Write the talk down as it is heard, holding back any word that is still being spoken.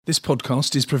This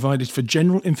podcast is provided for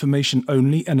general information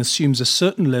only and assumes a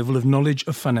certain level of knowledge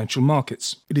of financial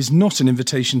markets. It is not an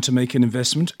invitation to make an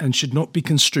investment and should not be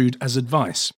construed as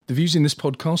advice. The views in this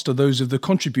podcast are those of the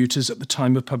contributors at the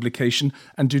time of publication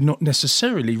and do not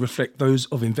necessarily reflect those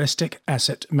of Investec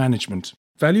Asset Management.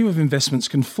 Value of investments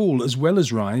can fall as well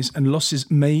as rise, and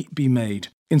losses may be made.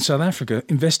 In South Africa,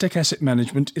 Investec Asset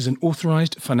Management is an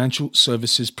authorised financial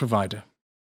services provider.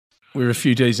 We're a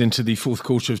few days into the fourth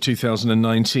quarter of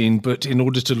 2019, but in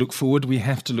order to look forward, we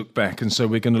have to look back. And so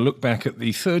we're going to look back at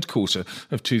the third quarter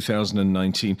of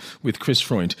 2019 with Chris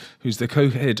Freund, who's the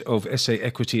co-head of SA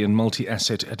Equity and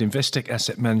Multi-Asset at Investec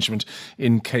Asset Management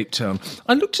in Cape Town.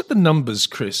 I looked at the numbers,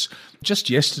 Chris, just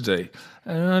yesterday.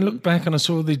 And I looked back and I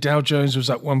saw the Dow Jones was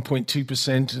up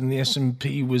 1.2% and the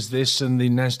S&P was this and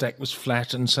the Nasdaq was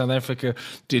flat and South Africa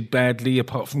did badly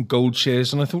apart from gold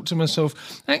shares. And I thought to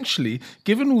myself, actually,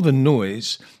 given all the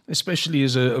noise, especially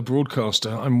as a broadcaster,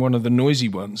 I'm one of the noisy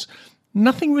ones,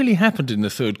 nothing really happened in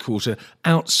the third quarter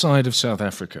outside of South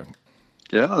Africa.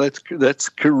 Yeah, that's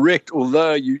correct.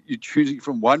 Although you're choosing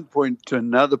from one point to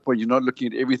another point, you're not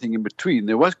looking at everything in between.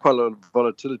 There was quite a lot of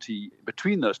volatility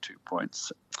between those 2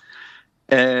 points.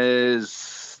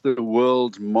 As the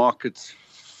world markets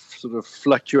sort of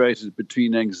fluctuated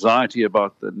between anxiety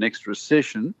about the next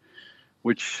recession,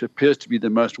 which appears to be the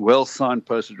most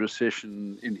well-signposted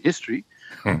recession in history,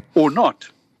 or not.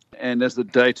 And as the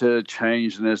data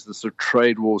changed and as the sort of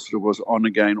trade war sort of was on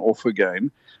again, off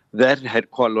again, that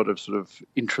had quite a lot of sort of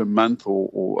intra-month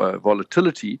or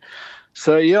volatility.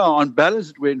 So, yeah, on balance,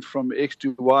 it went from X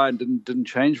to Y and didn't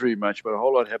change very much, but a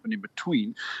whole lot happened in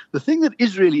between. The thing that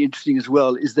is really interesting as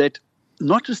well is that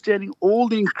notwithstanding all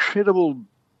the incredible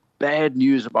bad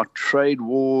news about trade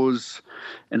wars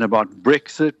and about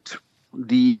Brexit,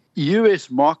 the US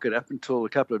market up until a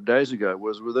couple of days ago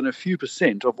was within a few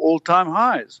percent of all-time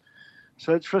highs.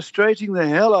 So it's frustrating the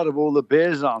hell out of all the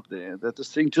bears out there that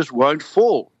this thing just won't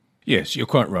fall. Yes, you're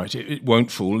quite right. It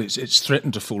won't fall. It's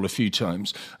threatened to fall a few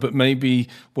times. But maybe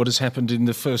what has happened in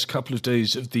the first couple of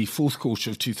days of the fourth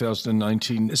quarter of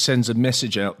 2019 sends a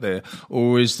message out there.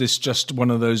 Or is this just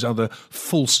one of those other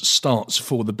false starts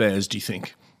for the bears, do you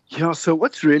think? Yeah, so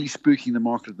what's really spooking the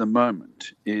market at the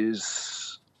moment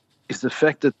is the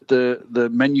fact that the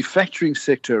manufacturing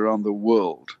sector around the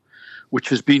world, which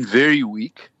has been very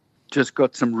weak, just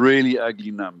got some really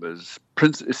ugly numbers,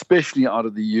 especially out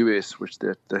of the US, which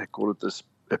they call it this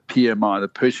PMI, the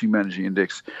Purchasing Managing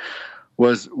Index,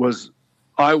 was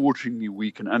eye-wateringly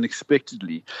weak and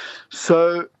unexpectedly.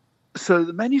 So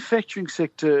the manufacturing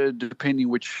sector, depending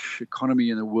which economy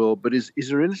in the world, but is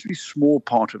a relatively small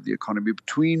part of the economy,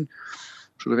 between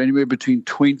sort of anywhere between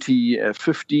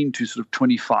 15 to sort of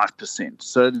 25%.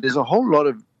 So there's a whole lot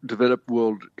of developed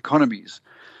world economies,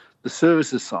 the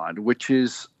services side, which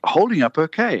is holding up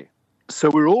okay.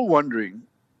 So we're all wondering,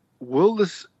 will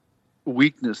this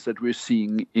weakness that we're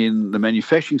seeing in the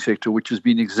manufacturing sector, which has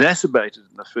been exacerbated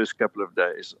in the first couple of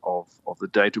days of the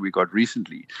data we got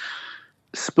recently,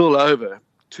 spill over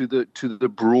to the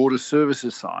broader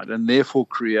services side and therefore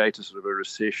create a sort of a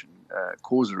recession,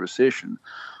 cause a recession?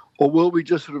 Or will we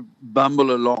just sort of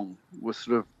bumble along with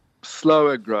sort of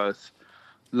slower growth,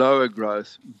 lower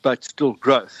growth, but still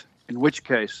growth? In which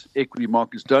case, equity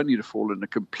markets don't need to fall in a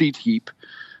complete heap.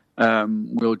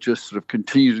 We'll just sort of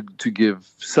continue to give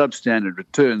substandard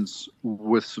returns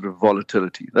with sort of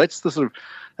volatility. That's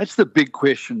the big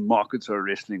question markets are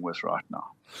wrestling with right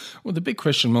now. Well, the big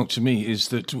question mark to me is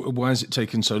that why has it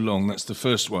taken so long? That's the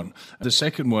first one. The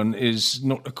second one is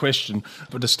not a question,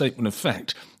 but a statement of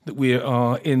fact that we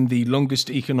are in the longest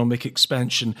economic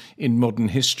expansion in modern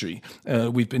history.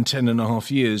 We've been 10 and a half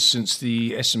years since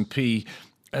the S&P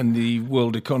and the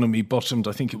world economy bottomed,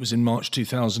 I think it was in March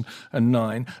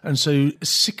 2009. And so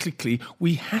cyclically,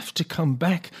 we have to come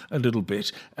back a little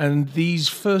bit. And these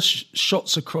first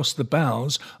shots across the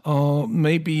bows are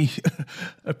maybe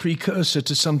a precursor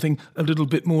to something a little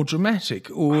bit more dramatic.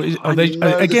 Or are they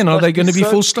going to be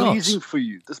full starts? Pleasing for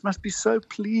you. This must be so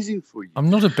pleasing for you. I'm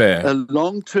not a bear. A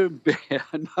long-term bear.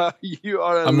 No, you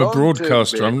are I'm a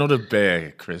broadcaster. Bear. I'm not a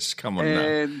bear, Chris. Come on now.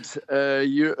 And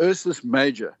you're Ursus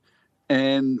Major.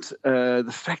 And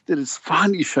the fact that it's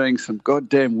finally showing some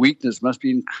goddamn weakness must be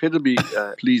incredibly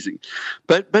pleasing.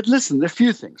 But listen, there are a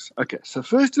few things. Okay, so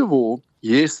first of all,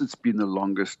 yes, it's been the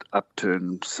longest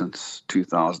upturn since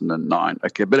 2009.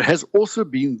 Okay, but it has also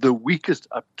been the weakest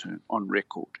upturn on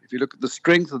record. If you look at the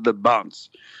strength of the bounce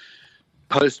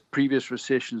post previous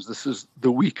recessions, this is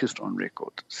the weakest on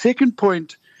record. Second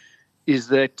point is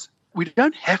that we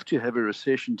don't have to have a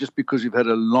recession just because we've had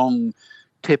a long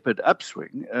tepid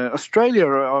upswing. Australia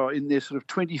are in their sort of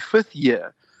 25th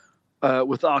year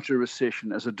without a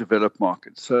recession as a developed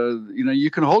market. So,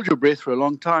 you can hold your breath for a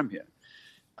long time here.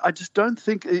 I just don't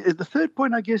think, the third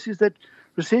point, I guess, is that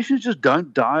recessions just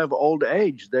don't die of old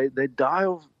age. They die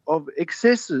of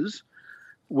excesses,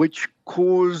 which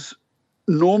cause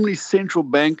normally central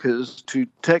bankers to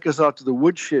take us out to the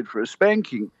woodshed for a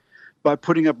spanking by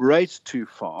putting up rates too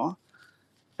far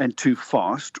and too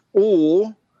fast,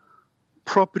 or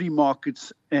property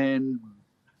markets and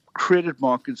credit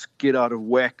markets get out of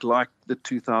whack, like the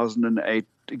 2008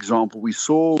 example we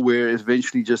saw, where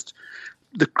eventually just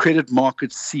the credit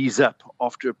market seize up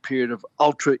after a period of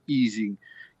ultra easy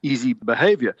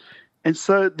behavior. And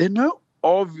so there are no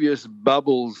obvious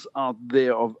bubbles out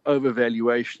there of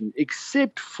overvaluation,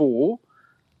 except for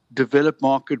developed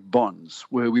market bonds,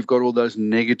 where we've got all those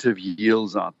negative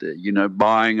yields out there,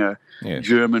 buying a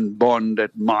German bond at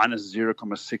minus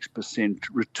 0.6%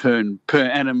 return per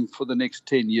annum for the next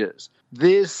 10 years.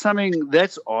 There's something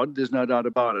that's odd, there's no doubt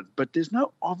about it, but there's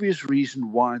no obvious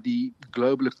reason why the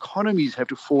global economies have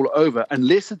to fall over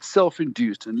unless it's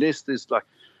self-induced, unless there's like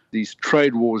these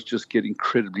trade wars just get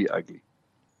incredibly ugly.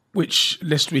 Which,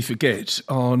 lest we forget,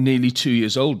 are nearly 2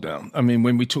 years old now. I mean,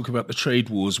 when we talk about the trade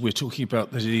wars, we're talking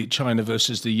about the China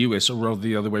versus the US, or rather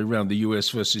the other way around, the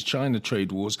US versus China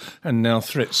trade wars, and now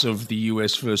threats of the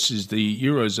US versus the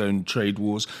Eurozone trade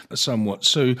wars somewhat.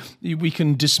 So we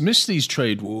can dismiss these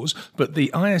trade wars, but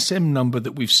the ISM number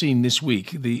that we've seen this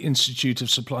week, the Institute of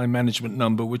Supply Management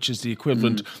number, which is the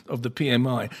equivalent of the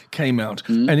PMI, came out,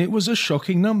 and it was a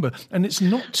shocking number. And it's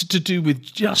not to do with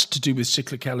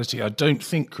cyclicality, I don't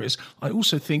think, Chris. I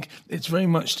also think it's very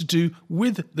much to do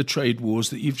with the trade wars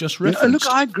that you've just referenced.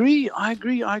 Look, I agree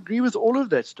with all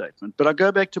of that statement. But I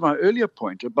go back to my earlier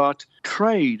point about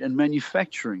trade and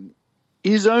manufacturing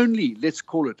is only, let's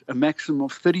call it, a maximum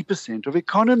of 30% of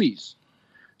economies.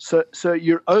 So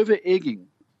you're over-egging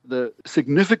the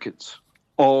significance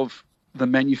of the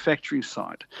manufacturing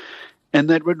side.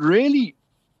 And that what really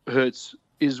hurts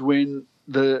is when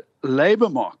the labor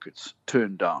markets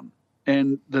turn down.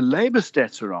 And the labor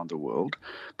stats around the world,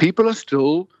 people are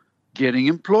still getting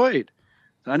employed.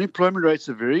 The unemployment rates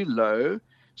are very low.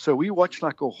 So we watch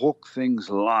like a hawk things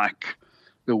like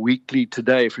the weekly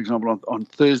today, for example, on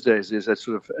Thursdays, there's that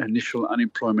sort of initial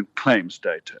unemployment claims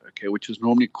data, which is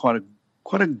normally quite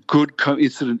a good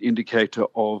coincident indicator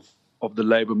of the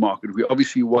labor market. We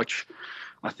obviously watch,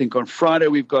 I think on Friday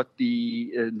we've got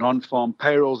the non-farm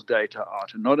payrolls data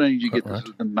out, and not only do you get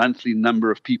the monthly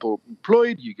number of people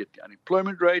employed, you get the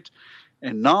unemployment rate,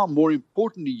 and now more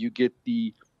importantly, you get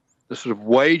the sort of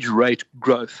wage rate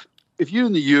growth. If you're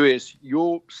in the US,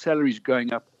 your salary is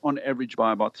going up on average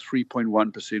by about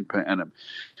 3.1% per annum.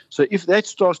 So if that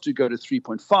starts to go to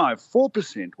 3.5%,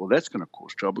 4%, well, that's going to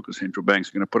cause trouble because central banks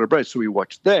are going to put up rates. So we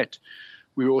watch that.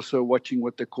 We're also watching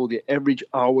what they call the average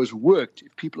hours worked.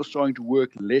 If people are starting to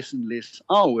work less and less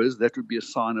hours, that would be a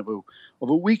sign of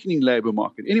a weakening labor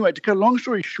market. Anyway, to cut a long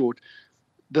story short,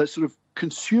 the sort of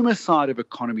consumer side of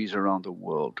economies around the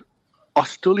world are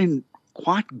still in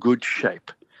quite good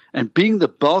shape. And being the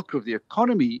bulk of the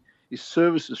economy is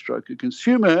services stroke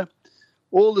consumer,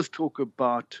 all this talk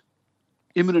about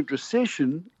imminent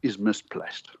recession is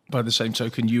misplaced. By the same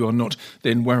token, you are not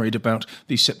then worried about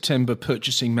the September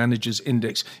Purchasing Managers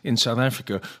Index in South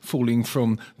Africa falling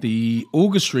from the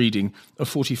August reading of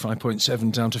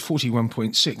 45.7 down to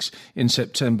 41.6 in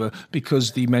September,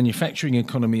 because the manufacturing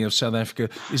economy of South Africa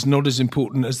is not as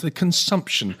important as the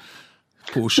consumption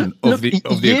portion of the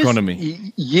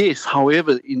economy. Yes,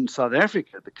 however, in South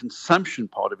Africa, the consumption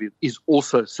part of it is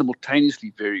also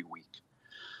simultaneously very weak.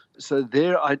 So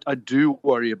there, I do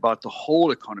worry about the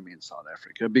whole economy in South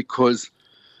Africa because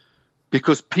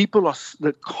people are,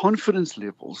 the confidence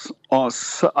levels are,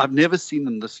 I've never seen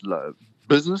them this low.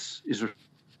 Business is,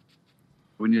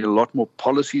 we need a lot more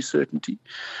policy certainty,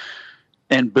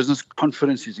 and business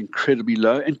confidence is incredibly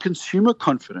low, and consumer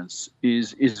confidence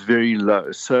is very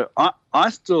low. So I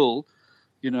still,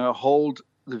 hold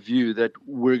the view that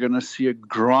we're going to see a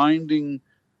grinding,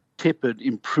 tepid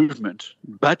improvement,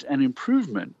 but an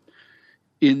improvement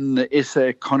in the SA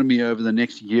economy over the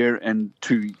next year and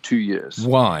two years.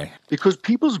 Why? Because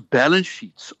people's balance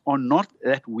sheets are not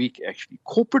that weak, actually.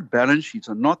 Corporate balance sheets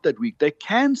are not that weak. They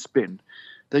can spend.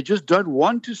 They just don't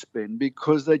want to spend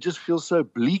because they just feel so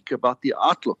bleak about the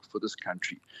outlook for this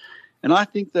country. And I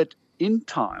think that in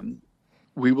time,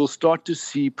 we will start to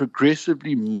see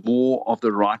progressively more of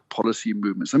the right policy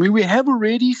movements. I mean, we have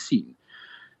already seen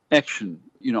action,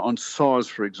 on SARS,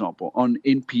 for example, on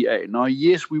NPA. Now,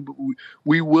 yes,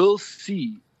 we will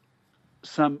see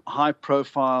some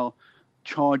high-profile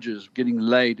charges getting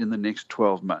laid in the next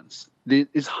 12 months.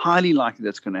 It's highly likely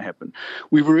that's going to happen.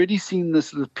 We've already seen this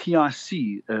sort of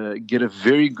PIC get a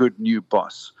very good new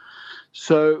boss.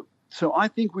 So I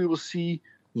think we will see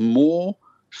more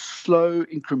slow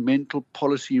incremental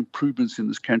policy improvements in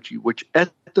this country, which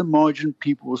at the margin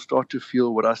people will start to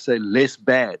feel what I say less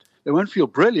bad. They won't feel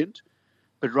brilliant,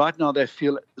 but right now they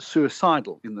feel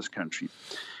suicidal in this country.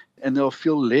 And they'll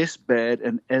feel less bad,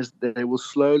 and as they will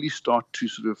slowly start to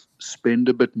sort of spend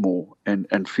a bit more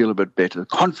and feel a bit better.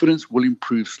 Confidence will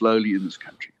improve slowly in this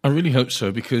country. I really hope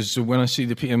so, because when I see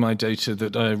the PMI data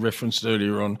that I referenced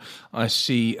earlier on, I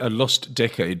see a lost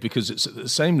decade, because it's at the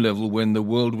same level when the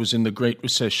world was in the Great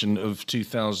Recession of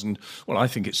 2000. Well, I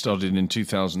think it started in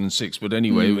 2006, but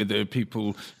anyway,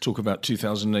 people talk about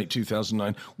 2008,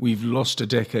 2009. We've lost a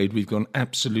decade. We've gone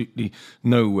absolutely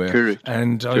nowhere. Correct.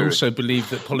 And I also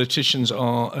believe that politicians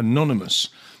are anonymous.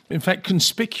 In fact,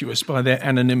 conspicuous by their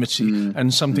anonymity,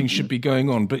 and something should be going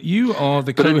on. But you are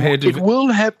the co-head of... It will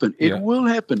happen. It will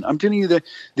happen. I'm telling you that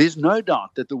there's no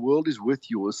doubt that the world is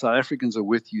with you, or South Africans are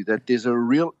with you, that there's a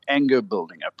real anger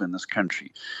building up in this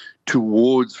country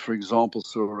towards, for example,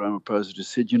 Cyril Ramaphosa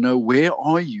just said, where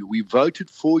are you? We voted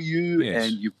for you,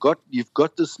 and you've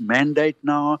got this mandate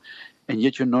now, and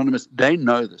yet you're anonymous. They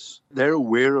know this. They're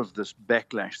aware of this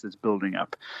backlash that's building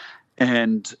up.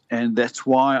 And that's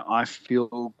why I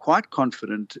feel quite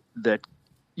confident that,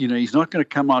 he's not going to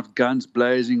come out guns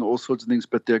blazing, all sorts of things,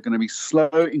 but there are going to be slow,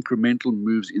 incremental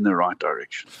moves in the right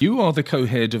direction. You are the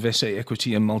co-head of SA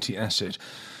Equity and Multi-Asset.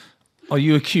 Are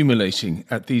you accumulating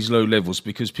at these low levels?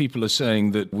 Because people are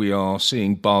saying that we are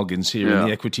seeing bargains here in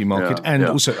the equity market and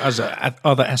also as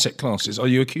other asset classes. Are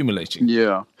you accumulating?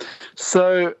 Yeah.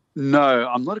 So, no,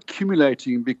 I'm not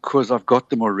accumulating because I've got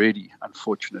them already,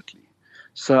 unfortunately.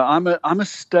 So I'm a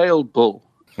stale bull.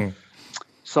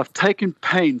 So I've taken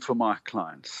pain for my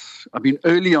clients. I've been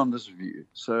early on this view.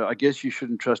 So I guess you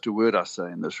shouldn't trust a word I say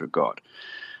in this regard.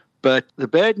 But the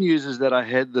bad news is that I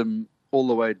had them all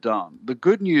the way down. The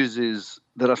good news is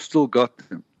that I've still got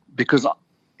them, because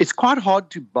it's quite hard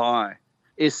to buy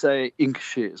SA Inc.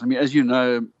 shares. I mean, as you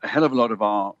know, a hell of a lot of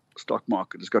our stock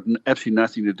market has got absolutely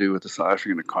nothing to do with the South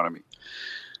African economy.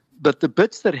 But the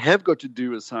bits that have got to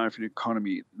do with the South African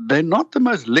economy, they're not the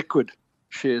most liquid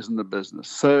shares in the business.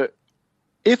 So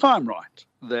if I'm right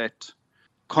that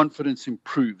confidence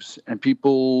improves and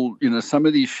people, some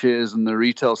of these shares in the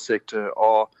retail sector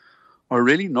are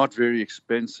really not very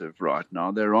expensive right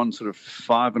now. They're on sort of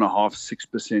 5.5%,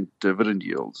 6% dividend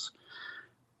yields.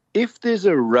 If there's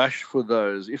a rush for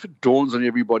those, if it dawns on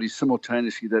everybody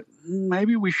simultaneously that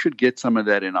maybe we should get some of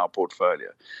that in our portfolio,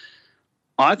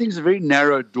 I think it's a very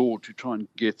narrow door to try and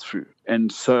get through.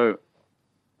 And so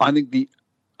I think the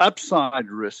upside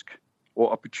risk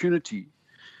or opportunity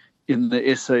in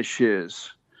the SA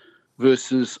shares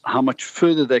versus how much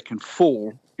further they can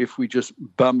fall if we just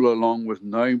bumble along with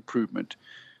no improvement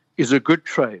is a good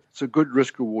trade. It's a good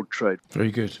risk-reward trade.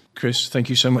 Very good. Chris, thank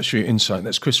you so much for your insight.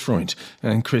 That's Chris Freund.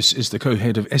 And Chris is the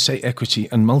co-head of SA Equity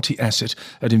and Multi-Asset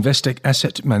at Investec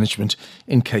Asset Management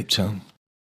in Cape Town.